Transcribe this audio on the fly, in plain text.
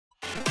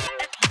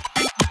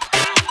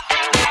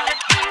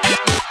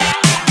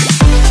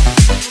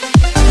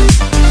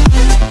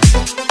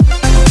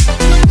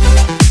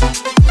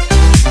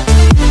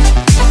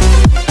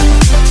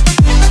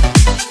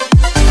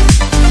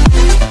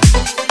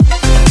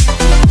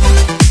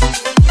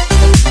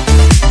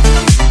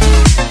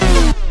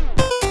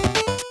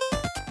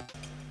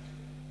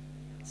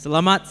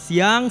Selamat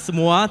siang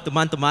semua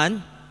teman-teman.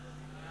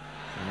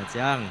 Selamat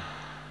siang.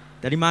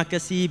 Terima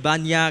kasih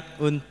banyak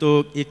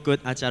untuk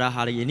ikut acara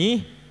hari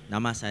ini.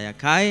 Nama saya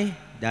Kai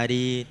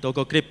dari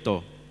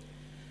Tokocrypto.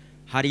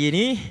 Hari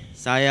ini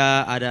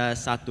saya ada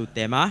satu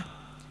tema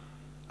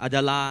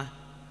adalah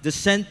the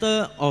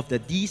center of the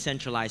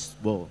decentralized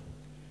world.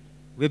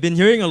 We've been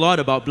hearing a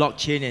lot about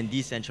blockchain and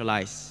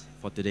decentralized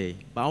for today,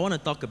 but I want to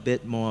talk a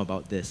bit more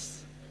about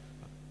this.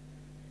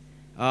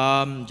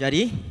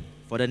 Jadi,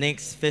 for the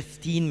next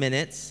 15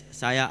 minutes,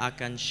 saya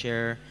akan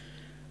share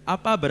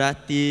apa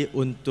berarti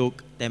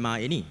untuk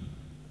tema ini.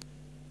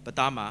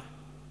 Pertama,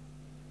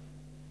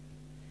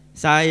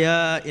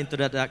 saya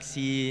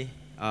introduksi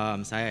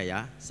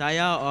saya.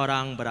 Saya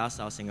orang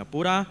berasal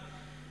Singapura,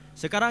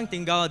 sekarang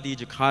tinggal di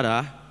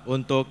Jakarta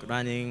untuk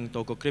running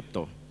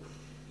Tokocrypto.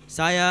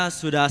 Saya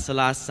sudah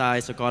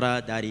selesai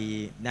sekolah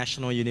dari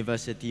National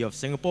University of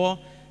Singapore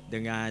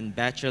dengan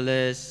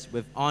bachelor's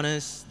with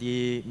honors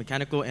di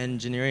mechanical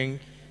engineering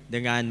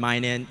dengan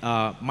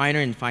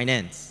minor in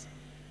finance.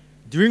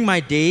 During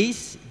my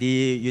days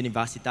di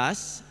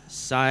universitas,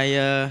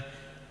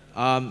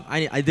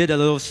 I did a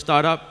little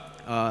startup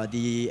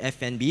di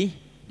F&B,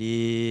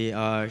 di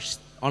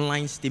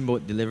online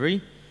steamboat delivery,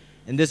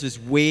 and this was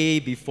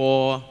way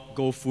before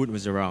GoFood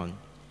was around.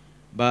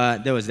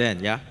 But that was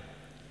then, yeah.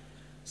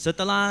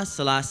 Setelah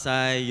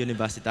selesai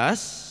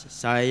universitas,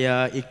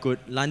 saya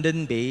ikut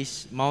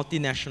London-based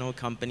multinational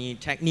company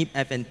Technip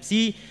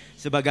FNC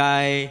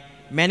sebagai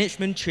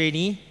management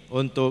trainee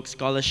untuk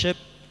scholarship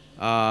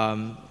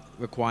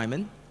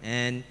requirement.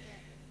 And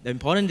the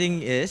important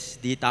thing is,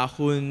 di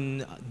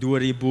tahun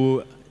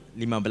 2015,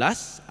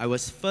 I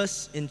was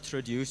first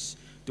introduced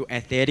to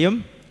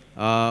Ethereum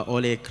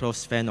oleh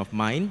close friend of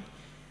mine.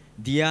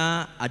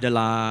 Dia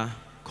adalah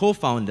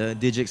co-founder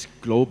Digix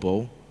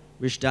Global,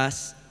 which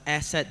does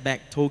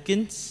asset-backed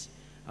tokens,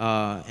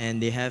 and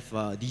they have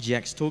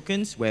DGX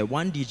tokens, where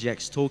one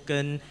DGX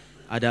token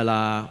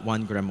adalah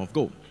 1 gram of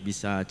gold.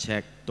 Bisa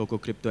cek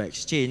Tokocrypto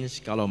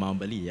Exchange kalau mau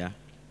beli ya.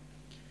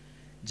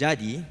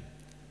 Jadi,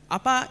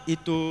 apa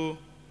itu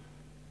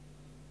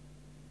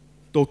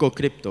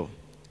Tokocrypto?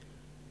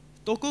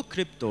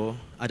 Tokocrypto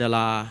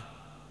adalah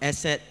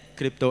asset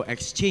crypto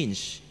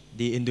exchange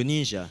di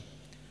Indonesia.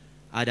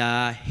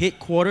 Ada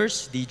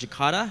headquarters di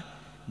Jakarta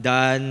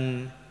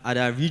dan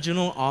ada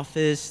regional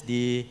office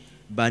di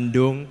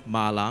Bandung,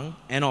 Malang,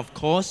 and of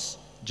course,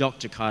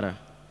 Yogyakarta.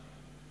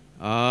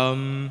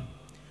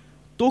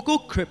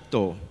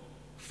 Tokocrypto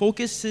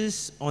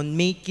focuses on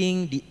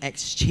making the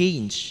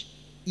exchange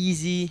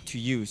easy to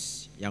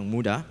use, yang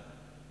mudah,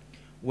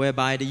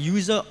 whereby the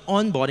user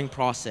onboarding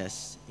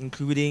process,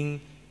 including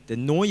the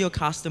know your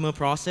customer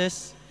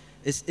process,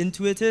 is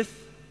intuitive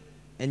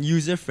and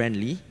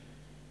user-friendly,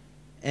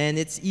 and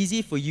it's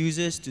easy for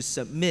users to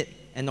submit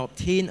and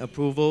obtain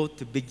approval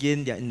to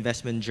begin their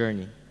investment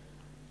journey.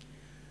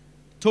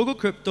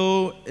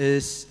 Tokocrypto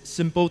is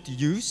simple to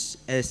use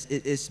as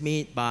it is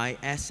made by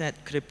asset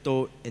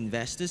crypto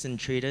investors and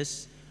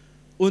traders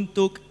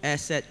untuk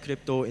asset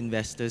crypto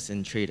investors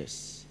and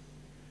traders.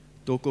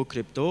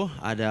 Tokocrypto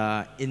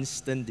ada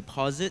instant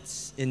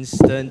deposits,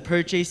 instant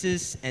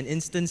purchases, and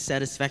instant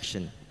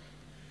satisfaction.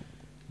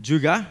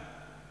 Juga,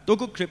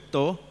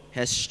 Tokocrypto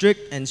has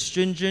strict and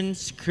stringent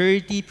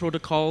security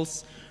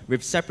protocols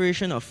with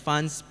separation of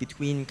funds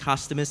between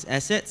customers'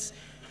 assets,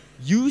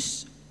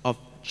 use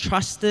of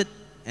trusted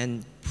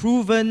and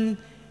proven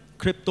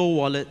crypto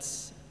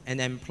wallets, and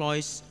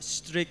employs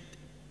strict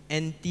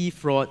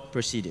anti-fraud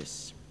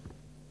procedures.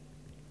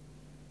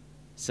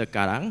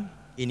 Sekarang,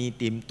 ini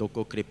tim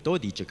Tokocrypto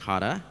di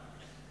Jakarta.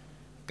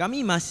 Kami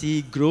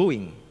masih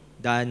growing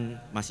dan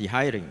masih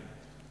hiring.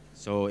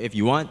 So if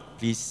you want,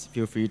 please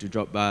feel free to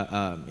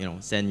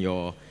send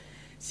your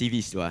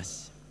CVs to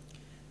us.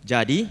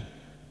 Jadi,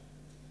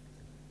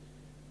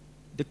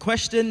 the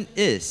question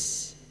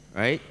is,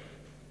 right?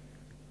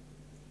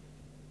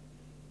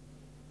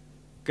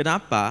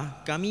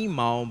 Kenapa kami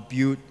mau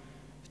build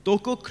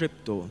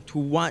Tokocrypto to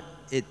what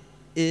it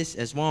is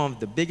as one of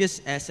the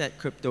biggest asset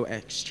crypto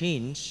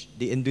exchange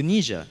di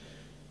Indonesia?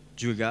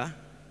 Juga,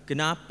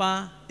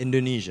 kenapa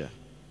Indonesia?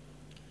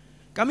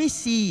 Kami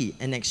see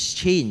an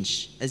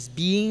exchange as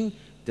being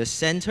the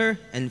center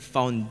and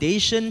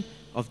foundation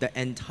of the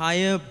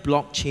entire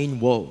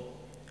blockchain world.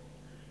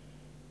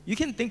 You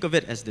can think of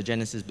it as the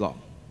Genesis block.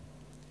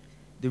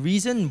 The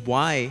reason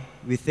why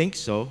we think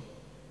so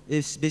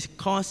is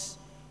because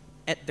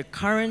at the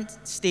current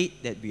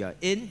state that we are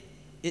in,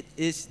 it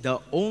is the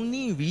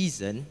only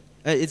reason,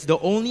 it's the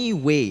only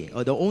way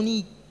or the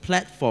only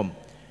platform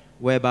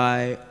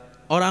whereby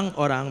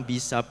orang-orang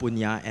bisa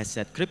punya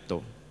aset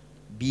crypto,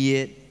 be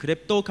it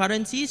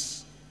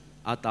cryptocurrencies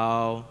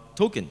atau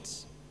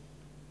tokens,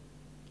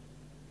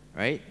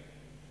 right?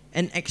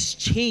 An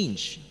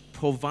exchange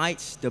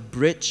provides the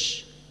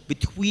bridge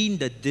between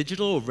the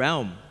digital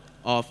realm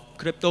of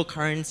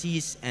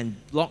cryptocurrencies and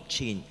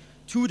blockchain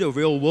to the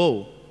real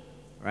world,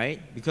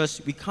 right?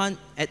 Because we can't,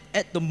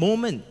 at the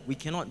moment, we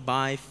cannot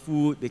buy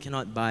food, we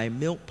cannot buy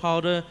milk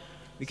powder,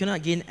 we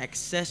cannot gain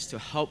access to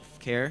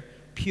healthcare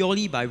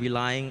purely by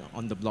relying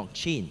on the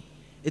blockchain.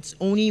 It's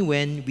only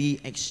when we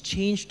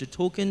exchange the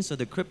tokens or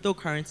the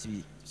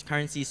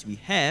cryptocurrencies we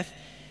have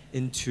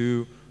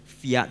into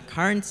fiat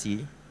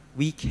currency,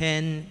 we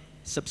can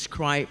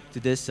subscribe to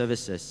these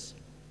services.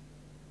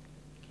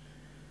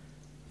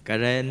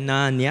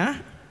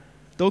 Karenanya,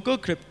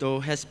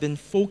 Tokocrypto has been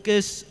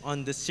focused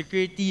on the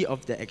security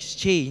of the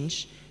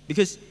exchange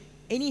because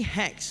any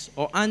hacks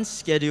or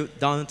unscheduled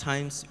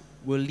downtimes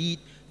will lead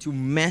to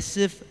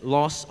massive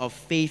loss of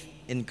faith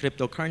in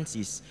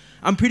cryptocurrencies.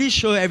 I'm pretty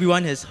sure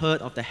everyone has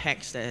heard of the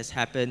hacks that has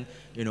happened,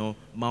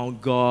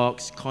 Mt.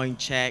 Gox,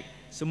 CoinCheck,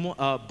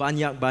 semua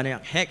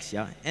banyak hacks,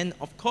 yeah? And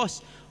of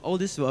course, all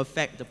this will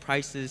affect the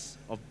prices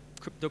of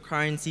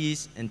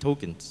cryptocurrencies and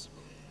tokens.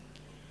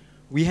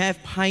 We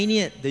have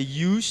pioneered the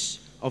use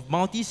of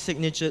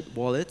multi-signatured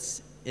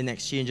wallets in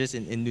exchanges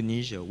in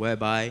Indonesia,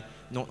 whereby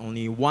not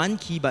only one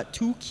key but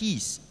two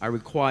keys are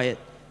required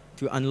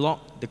to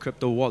unlock the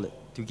crypto wallet,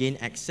 to gain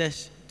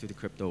access to the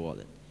crypto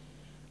wallet.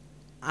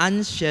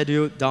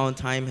 Unscheduled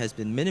downtime has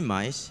been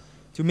minimized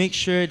to make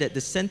sure that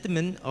the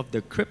sentiment of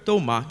the crypto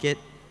market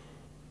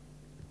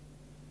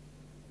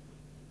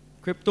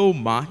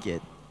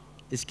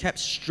is kept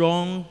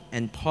strong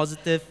and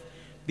positive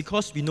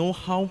because we know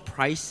how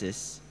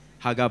prices,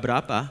 harga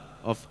berapa,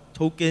 of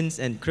tokens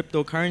and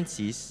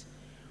cryptocurrencies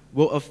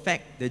will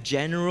affect the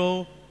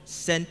general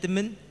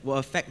sentiment, will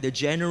affect the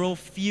general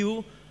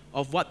feel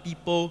of what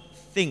people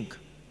think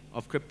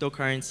of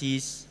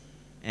cryptocurrencies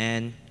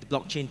and the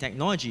blockchain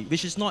technology,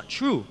 which is not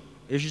true.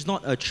 It is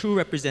not a true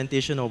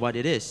representation of what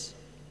it is.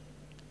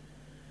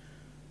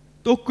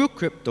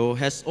 Tokocrypto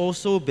has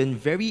also been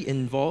very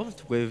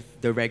involved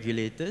with the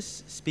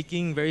regulators,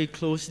 speaking very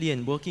closely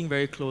and working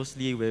very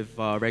closely with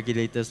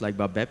regulators like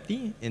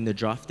Bapepti in the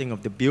drafting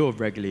of the Bill of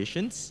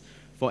Regulations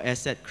for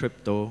asset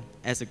crypto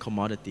as a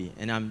commodity.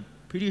 And I'm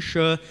pretty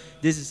sure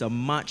this is a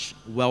much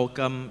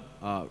welcome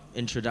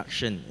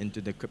introduction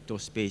into the crypto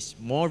space.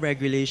 More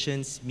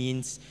regulations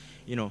means,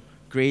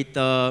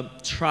 greater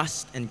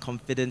trust and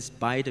confidence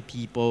by the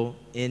people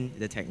in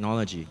the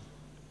technology.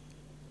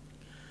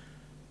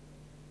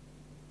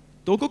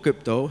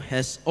 Tokocrypto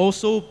has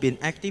also been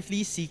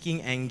actively seeking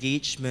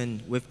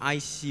engagement with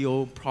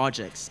ICO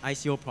projects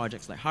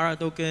like Hara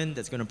Token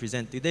that's going to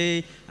present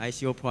today,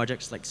 ICO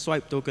projects like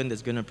Swipe Token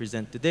that's going to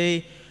present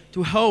today,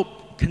 to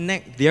help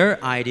connect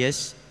their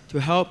ideas, to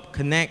help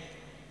connect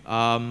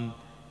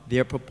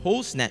their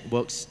proposed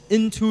networks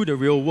into the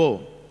real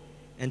world.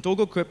 And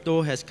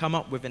Tokocrypto has come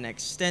up with an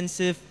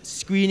extensive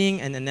screening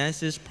and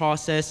analysis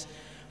process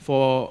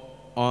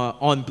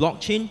on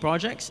blockchain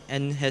projects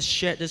and has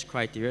shared this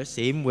criteria,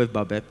 same with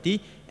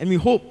Bapepti, and we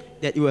hope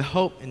that it will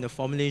help in the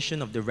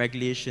formulation of the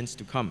regulations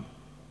to come.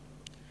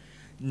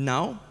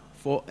 Now,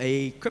 for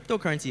a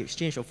cryptocurrency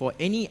exchange, or for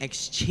any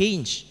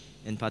exchange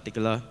in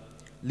particular,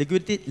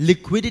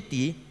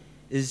 liquidity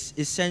is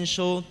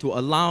essential to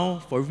allow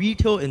for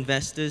retail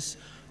investors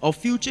or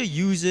future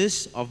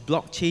users of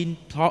blockchain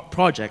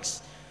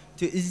projects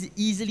to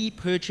easily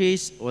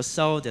purchase or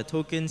sell their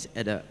tokens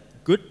at a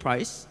good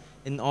price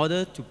in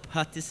order to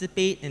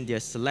participate in their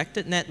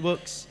selected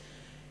networks.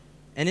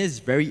 And it is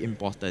very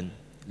important,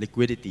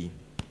 liquidity.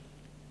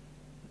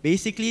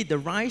 Basically, the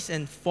rise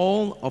and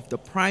fall of the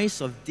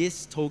price of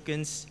these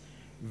tokens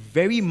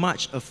very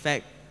much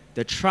affect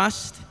the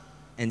trust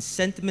and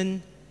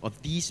sentiment of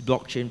these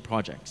blockchain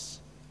projects.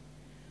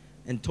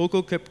 And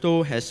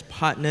Tokocrypto has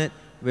partnered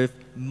with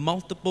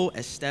multiple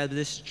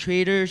established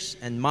traders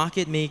and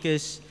market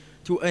makers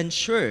to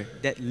ensure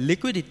that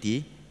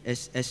liquidity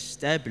is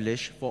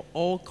established for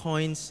all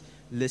coins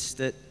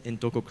listed in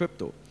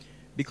Tokocrypto.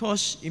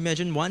 Because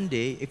imagine one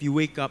day if you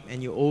wake up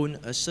and you own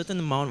a certain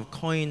amount of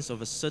coins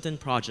of a certain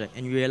project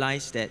and you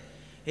realize that,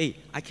 hey,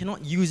 I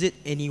cannot use it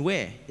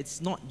anywhere.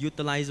 It's not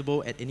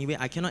utilizable at anywhere.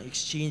 I cannot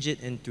exchange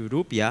it into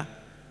rupiah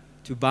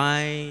to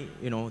buy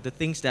the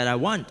things that I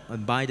want or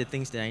buy the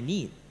things that I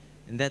need.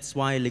 And that's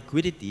why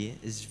liquidity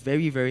is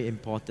very, very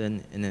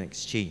important in an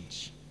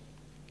exchange.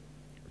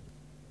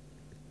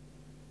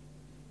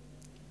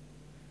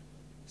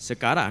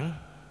 Sekarang,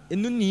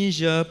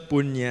 Indonesia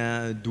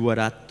punya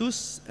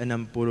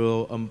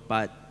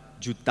 264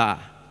 juta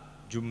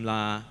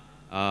jumlah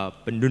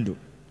penduduk.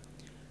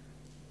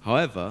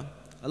 However,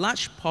 a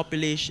large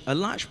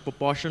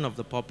proportion of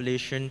the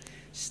population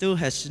still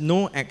has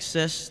no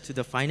access to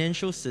the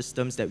financial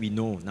systems that we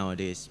know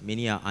nowadays.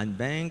 Many are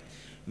unbanked,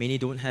 many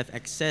don't have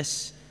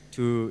access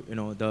to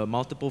the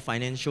multiple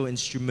financial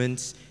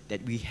instruments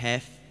that we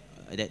have,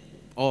 that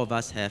all of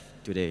us have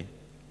today.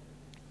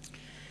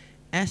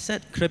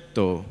 Asset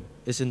crypto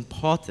is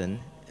important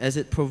as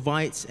it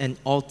provides an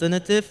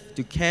alternative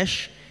to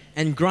cash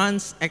and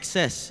grants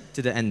access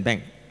to the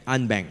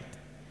unbanked.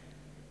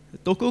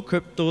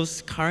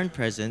 Tokocrypto's current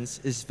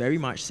presence is very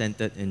much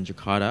centered in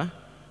Jakarta,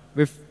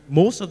 with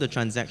most of the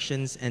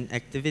transactions and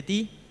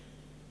activity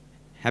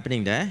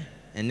happening there.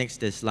 And next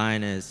to this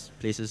line is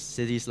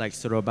cities like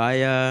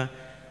Surabaya,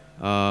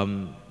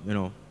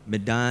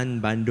 Medan,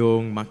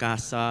 Bandung,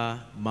 Makassar,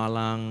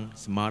 Malang,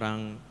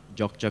 Semarang,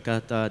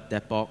 Yogyakarta,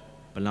 Depok,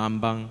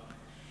 Palembang.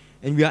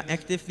 And we are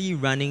actively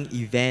running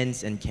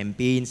events and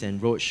campaigns and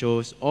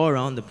roadshows all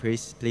around the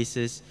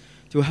places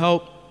to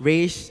help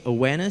raise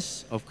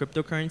awareness of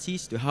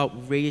cryptocurrencies, to help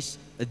raise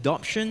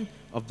adoption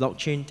of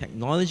blockchain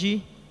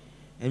technology.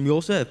 And we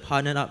also have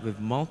partnered up with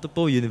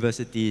multiple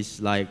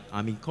universities like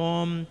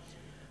Amicom,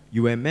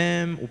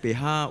 UMM,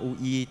 UPH,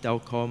 UI,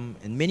 Telkom,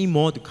 and many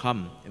more to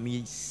come. And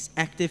we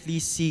actively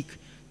seek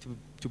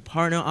to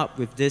partner up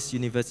with these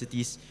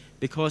universities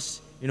because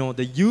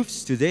the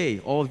youths today,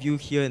 all of you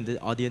here in the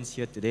audience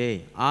here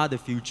today, are the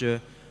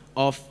future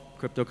of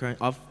cryptocurrency,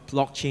 of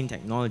blockchain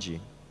technology.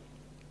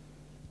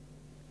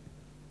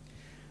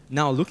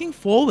 Now, looking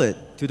forward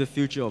to the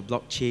future of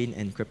blockchain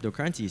and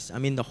cryptocurrencies, I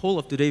mean, the whole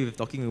of today we're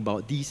talking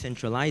about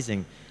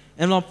decentralizing.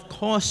 And of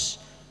course,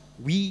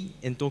 we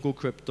in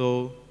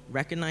Tokocrypto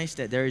recognize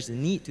that there is a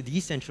need to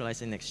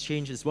decentralize an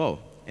exchange as well.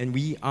 And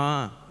we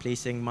are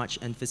placing much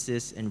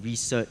emphasis and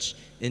research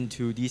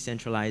into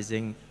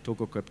decentralizing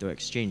Tokocrypto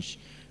exchange.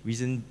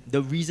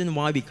 The reason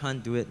why we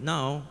can't do it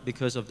now,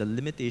 because of the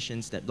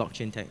limitations that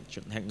blockchain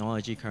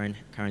technology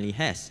currently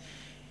has.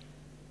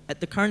 At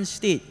the current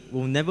state,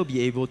 we'll never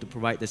be able to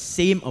provide the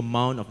same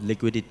amount of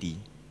liquidity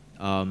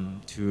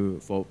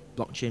for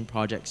blockchain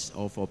projects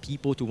or for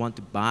people to want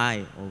to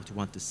buy or to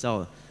want to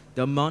sell.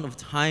 The amount of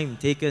time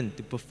taken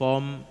to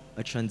perform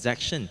a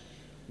transaction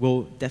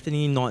will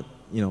definitely not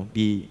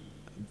be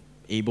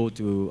able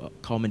to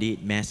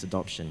accommodate mass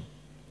adoption.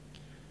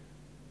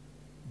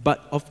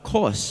 But of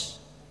course,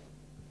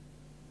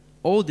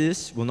 all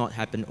this will not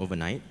happen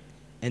overnight.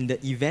 And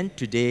the event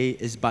today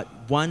is but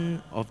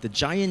one of the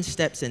giant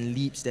steps and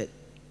leaps that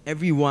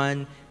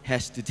everyone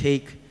has to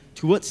take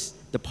towards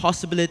the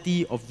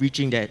possibility of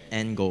reaching that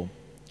end goal.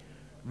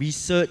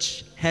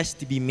 Research has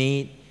to be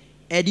made,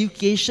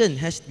 education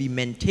has to be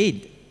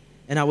maintained,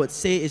 and I would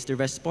say it's the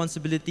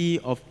responsibility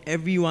of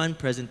everyone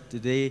present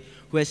today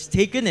who has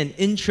taken an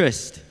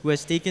interest, who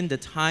has taken the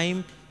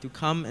time to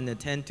come and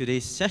attend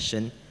today's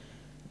session,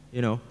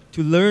 to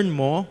learn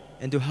more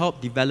and to help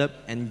develop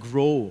and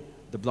grow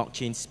the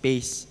blockchain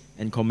space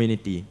and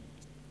community.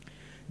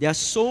 There are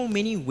so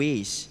many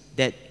ways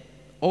that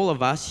all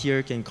of us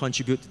here can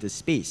contribute to the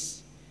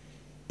space.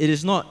 It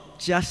is not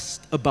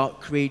just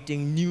about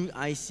creating new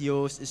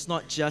ICOs, it's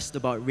not just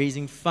about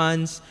raising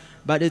funds,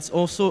 but it's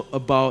also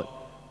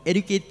about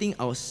educating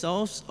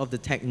ourselves of the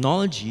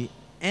technology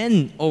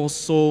and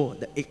also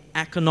the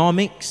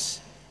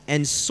economics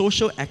and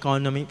social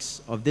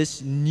economics of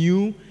this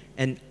new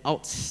and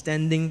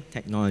outstanding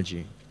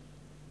technology.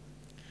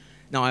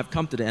 Now, I've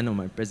come to the end of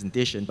my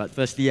presentation, but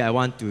firstly, I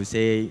want to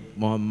say,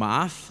 mohon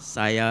maaf,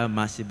 saya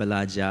masih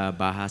belajar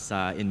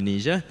bahasa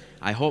Indonesia.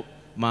 I hope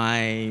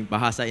my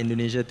bahasa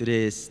Indonesia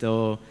today is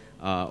still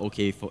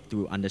okay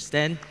to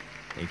understand.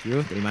 Thank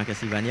you, terima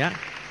kasih banyak.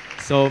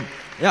 So,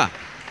 yeah,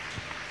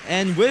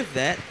 and with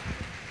that,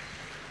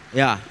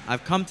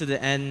 I've come to the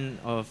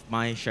end of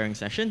my sharing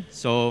session.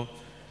 So,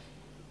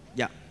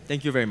 yeah,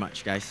 thank you very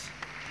much, guys.